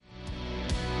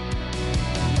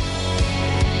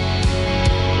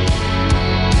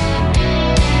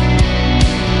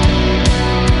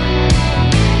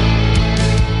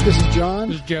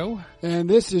This is Joe. And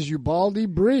this is Ubaldi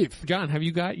Brief. John, have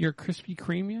you got your Krispy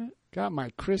Kreme yet? Got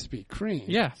my Krispy Kreme.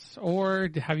 Yes. Or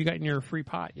have you gotten your free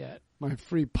pot yet? My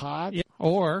free pot? Yeah.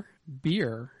 Or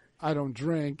beer. I don't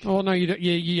drink. Well, no, you don't.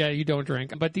 Yeah, you don't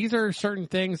drink. But these are certain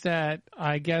things that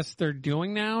I guess they're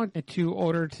doing now to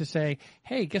order to say,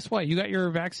 hey, guess what? You got your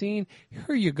vaccine?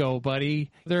 Here you go, buddy.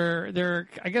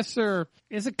 I guess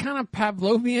is it kind of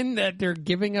Pavlovian that they're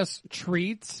giving us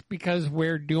treats because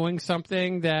we're doing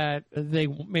something that they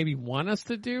maybe want us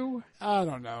to do? I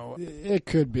don't know. It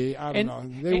could be. I don't know.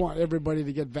 They want everybody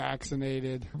to get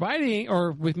vaccinated. Providing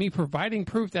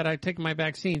proof that I've taken my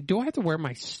vaccine, do I have to wear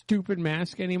my stupid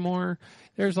mask anymore?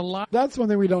 There's a lot. That's one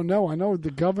thing we don't know. I know the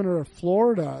governor of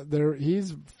Florida,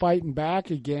 he's fighting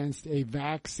back against a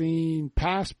vaccine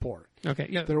passport. Okay.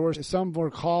 Yeah. Some were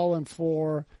calling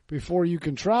for, before you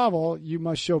can travel, you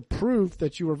must show proof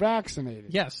that you were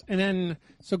vaccinated. Yes. And then,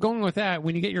 so going with that,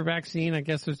 when you get your vaccine, I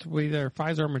guess it's either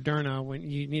Pfizer or Moderna, when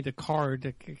you need a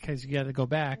card because you got to go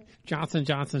back. Johnson &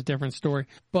 Johnson's a different story.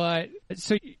 But,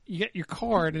 so you get your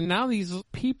card, and now these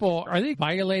people, are they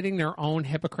violating their own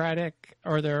Hippocratic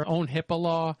or their own HIPAA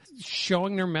law,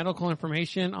 showing their medical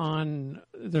information on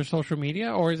their social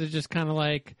media, or is it just kind of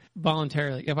like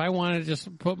voluntarily? If I want to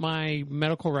just put my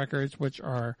medical records, which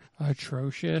are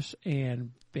atrocious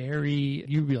and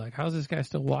you'd be like, how's this guy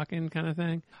still walking kind of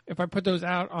thing? If I put those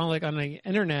out on the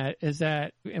internet,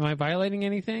 am I violating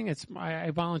anything?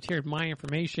 I volunteered my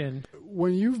information.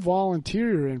 When you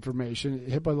volunteer your information,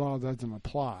 HIPAA law doesn't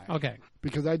apply. Okay.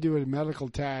 Because I do a medical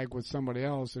tag with somebody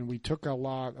else, and we took a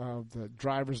lot of the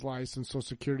driver's license, social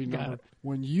security number.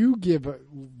 When you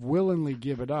willingly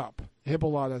give it up,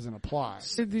 HIPAA law doesn't apply.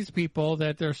 These people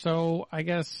that they're so, I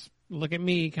guess, look at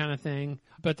me kind of thing,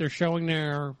 but they're showing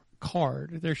their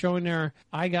card. They're showing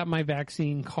I got my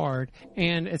vaccine card,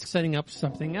 and it's setting up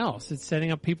something else. It's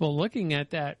setting up people looking at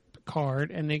that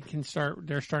card, and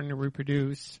they're starting to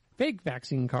reproduce fake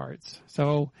vaccine cards.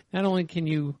 So not only can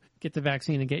you get the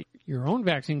vaccine and get your own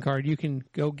vaccine card, you can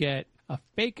go get a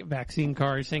fake vaccine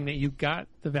card saying that you got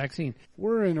the vaccine.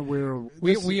 We're in a weird...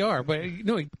 We are, but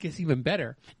no, it gets even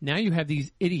better. Now you have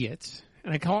these idiots,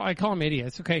 and I call them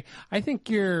idiots. Okay, I think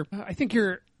you're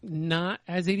not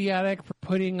as idiotic for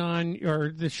putting on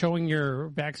showing your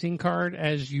vaccine card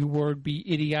as you would be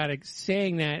idiotic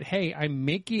saying that, hey, I'm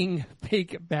making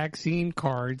fake vaccine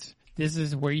cards. This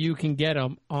is where you can get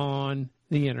them on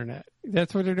the internet.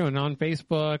 That's what they're doing on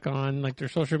Facebook, on their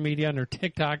social media, on their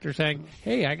TikTok. They're saying,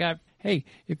 hey,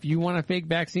 if you want a fake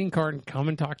vaccine card, come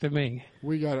and talk to me.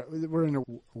 We're in a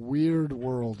weird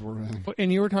world we're in.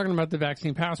 And you were talking about the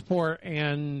vaccine passport,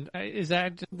 and is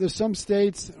that... There's some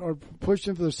states are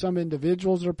pushing for, there's some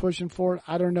individuals are pushing for it.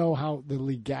 I don't know how the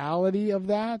legality of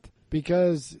that,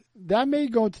 because that may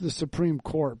go to the Supreme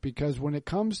Court, because when it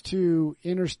comes to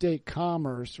interstate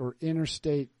commerce or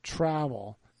interstate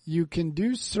travel, you can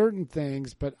do certain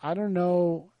things, but I don't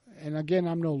know, and again,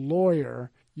 I'm no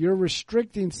lawyer, you're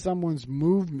restricting someone's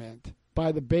movement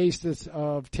by the basis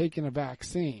of taking a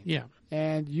vaccine. Yeah.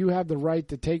 And you have the right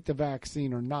to take the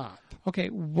vaccine or not. Okay,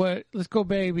 let's go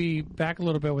back a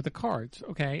little bit with the cards.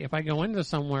 Okay, if I go into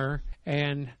somewhere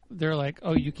and they're like,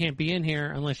 oh, you can't be in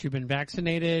here unless you've been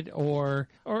vaccinated, or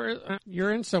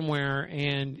you're in somewhere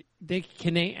and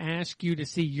can they ask you to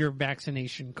see your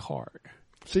vaccination card?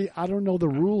 See, I don't know the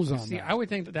rules on that. I would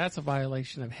think that's a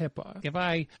violation of HIPAA. If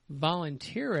I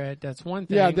volunteer it, that's one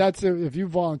thing. Yeah, that's if you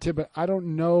volunteer, but I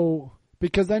don't know,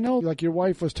 because I know, like your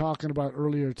wife was talking about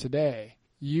earlier today,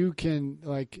 you can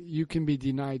be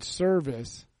denied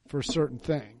service for certain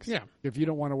things. Yeah. If you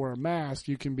don't want to wear a mask,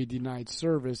 you can be denied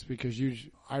service because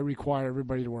I require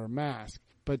everybody to wear a mask.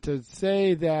 But to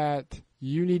say that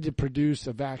you need to produce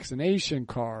a vaccination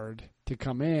card to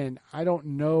come in, I don't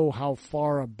know how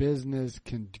far a business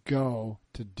can go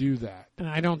to do that. And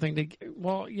I don't think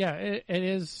it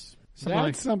is.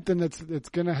 Something that's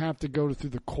going to have to go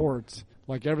through the courts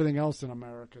like everything else in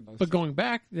America does. But going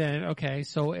back then, okay,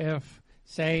 so if,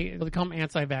 say, they call them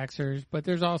anti-vaxxers, but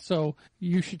there's also,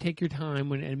 you should take your time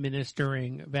when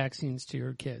administering vaccines to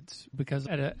your kids, because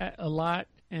at a lot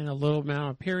and a little amount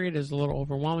of period is a little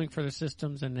overwhelming for the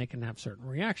systems, and they can have certain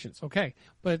reactions. Okay,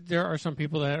 but there are some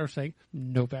people that are saying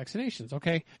no vaccinations.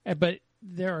 Okay, but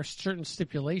there are certain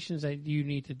stipulations that you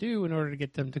need to do in order to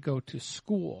get them to go to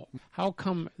school. How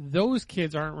come those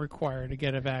kids aren't required to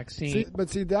get a vaccine?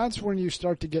 See, that's when you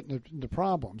start to get into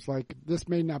problems. Like, this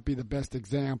may not be the best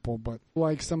example, but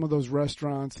like some of those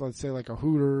restaurants, let's say like a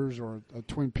Hooters or a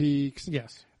Twin Peaks.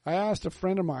 Yes. I asked a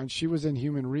friend of mine, she was in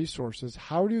human resources,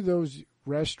 how do those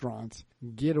restaurants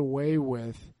get away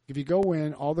with, if you go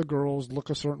in, all the girls look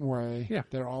a certain way, yeah,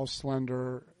 they're all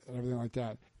slender, and everything like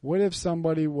that. What if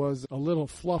somebody was a little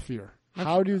fluffier?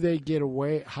 How do they get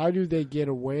away? How do they get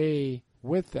away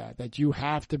with that? That you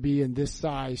have to be in this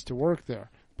size to work there.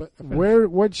 But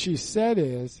what she said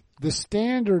is the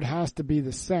standard has to be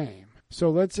the same. So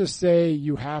let's just say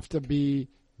you have to be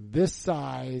this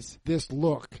size, this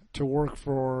look to work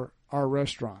for our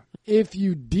restaurant. If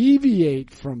you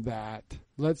deviate from that,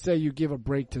 let's say you give a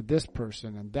break to this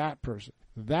person and that person,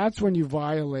 that's when you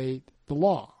violate the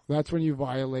law. That's when you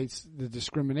violate the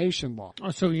discrimination law.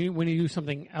 Oh, so when you do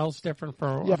something else different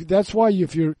for... Yeah, that's why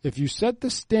if you set the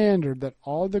standard that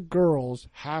all the girls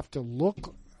have to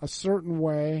look a certain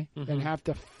way and have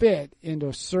to fit into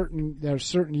a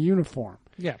certain uniform.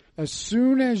 Yeah. As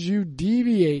soon as you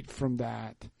deviate from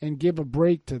that and give a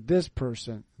break to this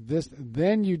person,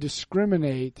 then you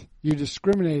discriminate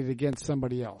against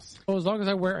somebody else. So as long as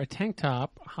I wear a tank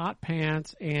top, hot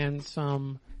pants, and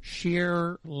some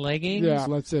sheer leggings. Yeah,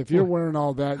 let's say if you're wearing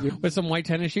all that. With some white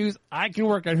tennis shoes, I can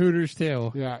work at Hooters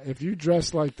too. Yeah, if you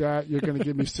dress like that, you're going to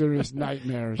give me serious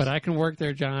nightmares. But I can work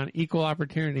there, John. Equal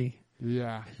opportunity.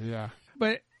 Yeah.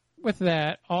 But with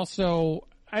that, also,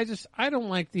 I don't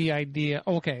like the idea.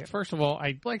 Okay, first of all,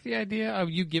 I like the idea of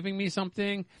you giving me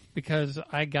something because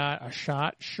I got a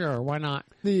shot. Sure, why not?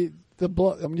 The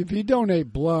blood. I mean, if you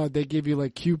donate blood, they give you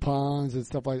like coupons and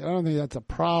stuff like that. I don't think that's a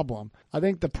problem. I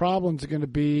think the problem's going to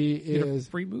be is a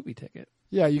free movie ticket.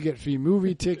 Yeah, you get free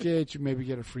movie tickets. You maybe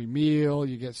get a free meal.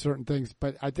 You get certain things.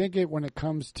 But I think when it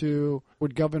comes to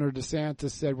what Governor DeSantis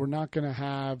said, we're not going to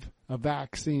have a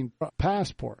vaccine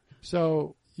passport.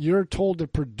 So you're told to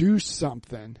produce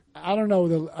something. I don't know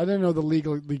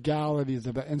the legalities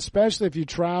of it, and especially if you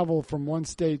travel from one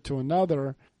state to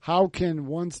another. How can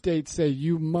one state say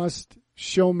you must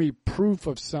show me proof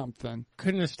of something?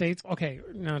 Couldn't the states? Okay,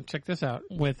 now check this out.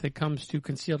 When it comes to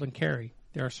concealed and carry,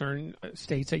 there are certain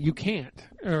states that you can't,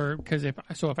 or because if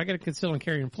I get a concealed and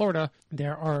carry in Florida,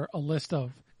 there are a list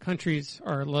of countries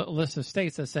or a list of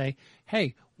states that say,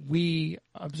 "Hey, we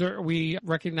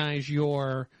recognize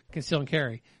your conceal and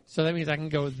carry." So that means I can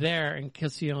go there and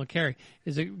conceal and carry.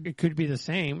 It could be the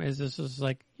same as this is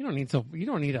like, you don't need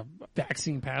a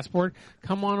vaccine passport.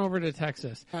 Come on over to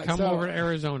Texas. Come over to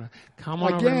Arizona. Come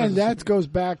on over to Mississippi. Again, that goes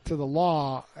back to the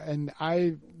law, and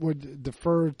I would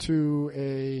defer to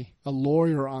a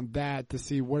lawyer on that to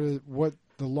see what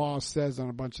the law says on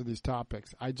a bunch of these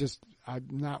topics. I'm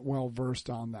not well versed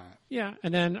on that. Yeah,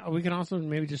 and then we can also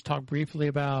maybe just talk briefly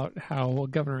about how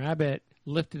Governor Abbott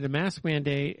lifted the mask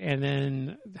mandate and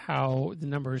then how the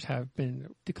numbers have been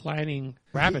declining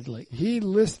rapidly.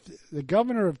 The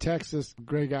governor of Texas,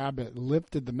 Greg Abbott,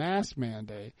 lifted the mask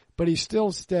mandate, but he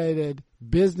still stated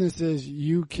businesses,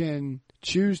 you can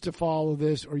choose to follow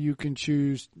this or you can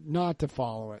choose not to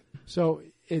follow it. So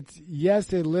yes,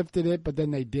 they lifted it, but then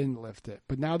they didn't lift it.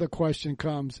 But now the question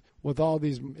comes with all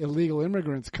these illegal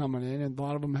immigrants coming in, and a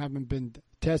lot of them haven't been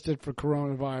tested for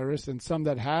coronavirus, and some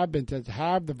that have been tested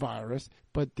have the virus,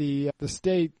 but the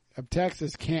state of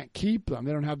Texas can't keep them.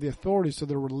 They don't have the authority, so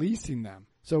they're releasing them.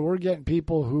 So we're getting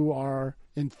people who are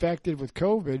infected with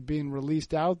COVID being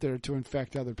released out there to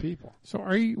infect other people. So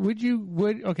would you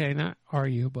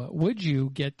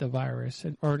get the virus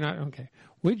or not? Okay.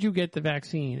 Would you get the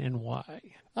vaccine and why?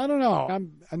 I don't know.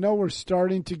 I know we're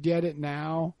starting to get it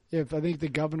now. I think the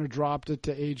governor dropped it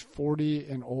to age 40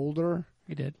 and older.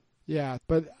 He did. Yeah,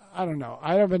 but I don't know.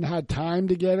 I haven't had time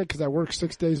to get it because I work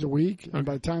 6 days a week, and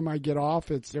by the time I get off,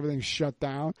 everything's shut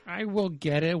down. I will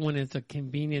get it when it's a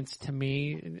convenience to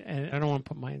me, and I don't want to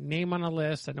put my name on a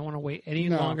list. I don't want to wait any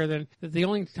longer than the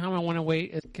only time I want to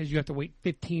wait is because you have to wait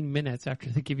 15 minutes after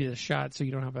they give you the shot, so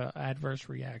you don't have an adverse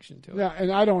reaction to it. Yeah, and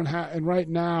I don't have. And right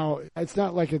now, it's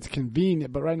not like it's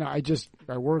convenient, but right now I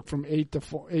work from 8 to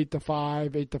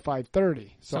 5, 8 to 5:30,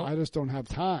 so I just don't have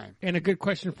time. And a good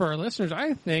question for our listeners,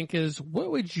 I think, is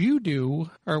what would you do,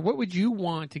 or what would you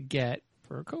want to get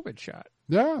for a COVID shot?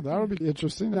 Yeah, that would be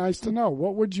interesting. Nice to know.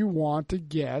 What would you want to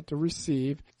get or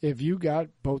receive if you got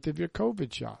both of your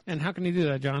COVID shots? And how can you do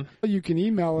that, John? You can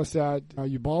email us at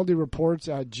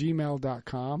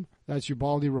ubaldireports@gmail.com. That's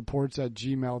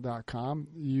ubaldireports@gmail.com.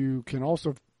 You can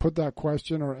also put that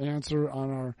question or answer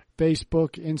on our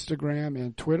Facebook, Instagram,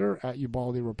 and Twitter at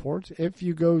Ubaldi Reports. If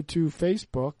you go to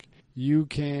Facebook, you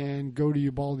can go to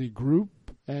Ubaldi Group,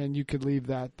 and you could leave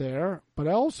that there. But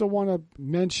I also want to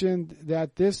mention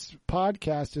that this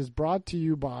podcast is brought to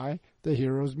you by the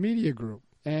Heroes Media Group.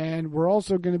 And we're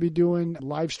also going to be doing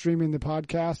live streaming the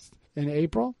podcast in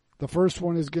April. The first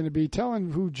one is going to be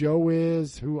telling who Joe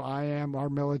is, who I am, our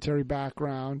military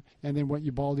background, and then what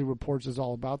Ubaldi Reports is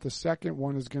all about. The second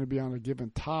one is going to be on a given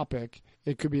topic.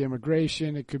 It could be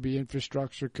immigration, it could be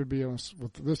infrastructure, it could be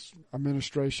with this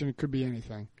administration, it could be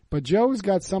anything. But Joe's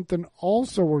got something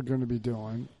also we're going to be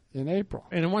doing in April.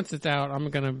 And once it's out, I'm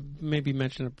going to maybe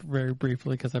mention it very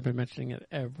briefly because I've been mentioning it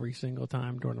every single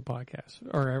time during the podcast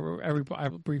or every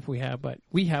brief we have. But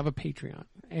we have a Patreon.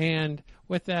 And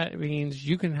what that means,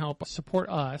 you can help support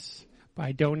us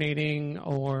by donating,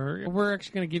 or we're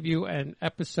actually going to give you an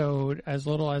episode as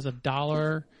little as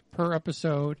 $1 per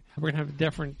episode. We're going to have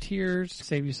different tiers,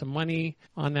 save you some money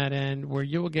on that end, where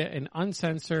you will get an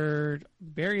uncensored,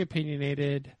 very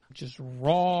opinionated, just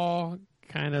raw,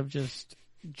 kind of just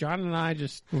John and I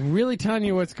just really telling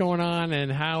you what's going on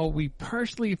and how we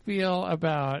personally feel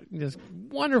about this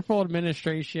wonderful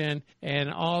administration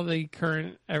and all the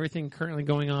everything currently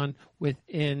going on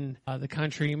within the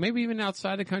country, maybe even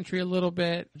outside the country a little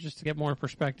bit, just to get more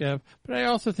perspective. But I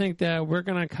also think that we're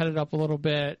going to cut it up a little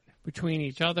bit between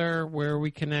each other, where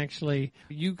we can actually,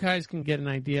 you guys can get an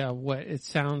idea of what it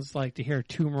sounds like to hear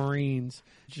two Marines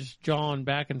just jawing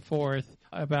back and forth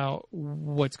about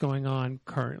what's going on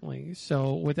currently.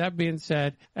 So with that being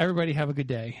said, everybody have a good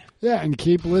day. Yeah, and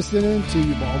keep listening to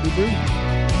Ubaldi Brief.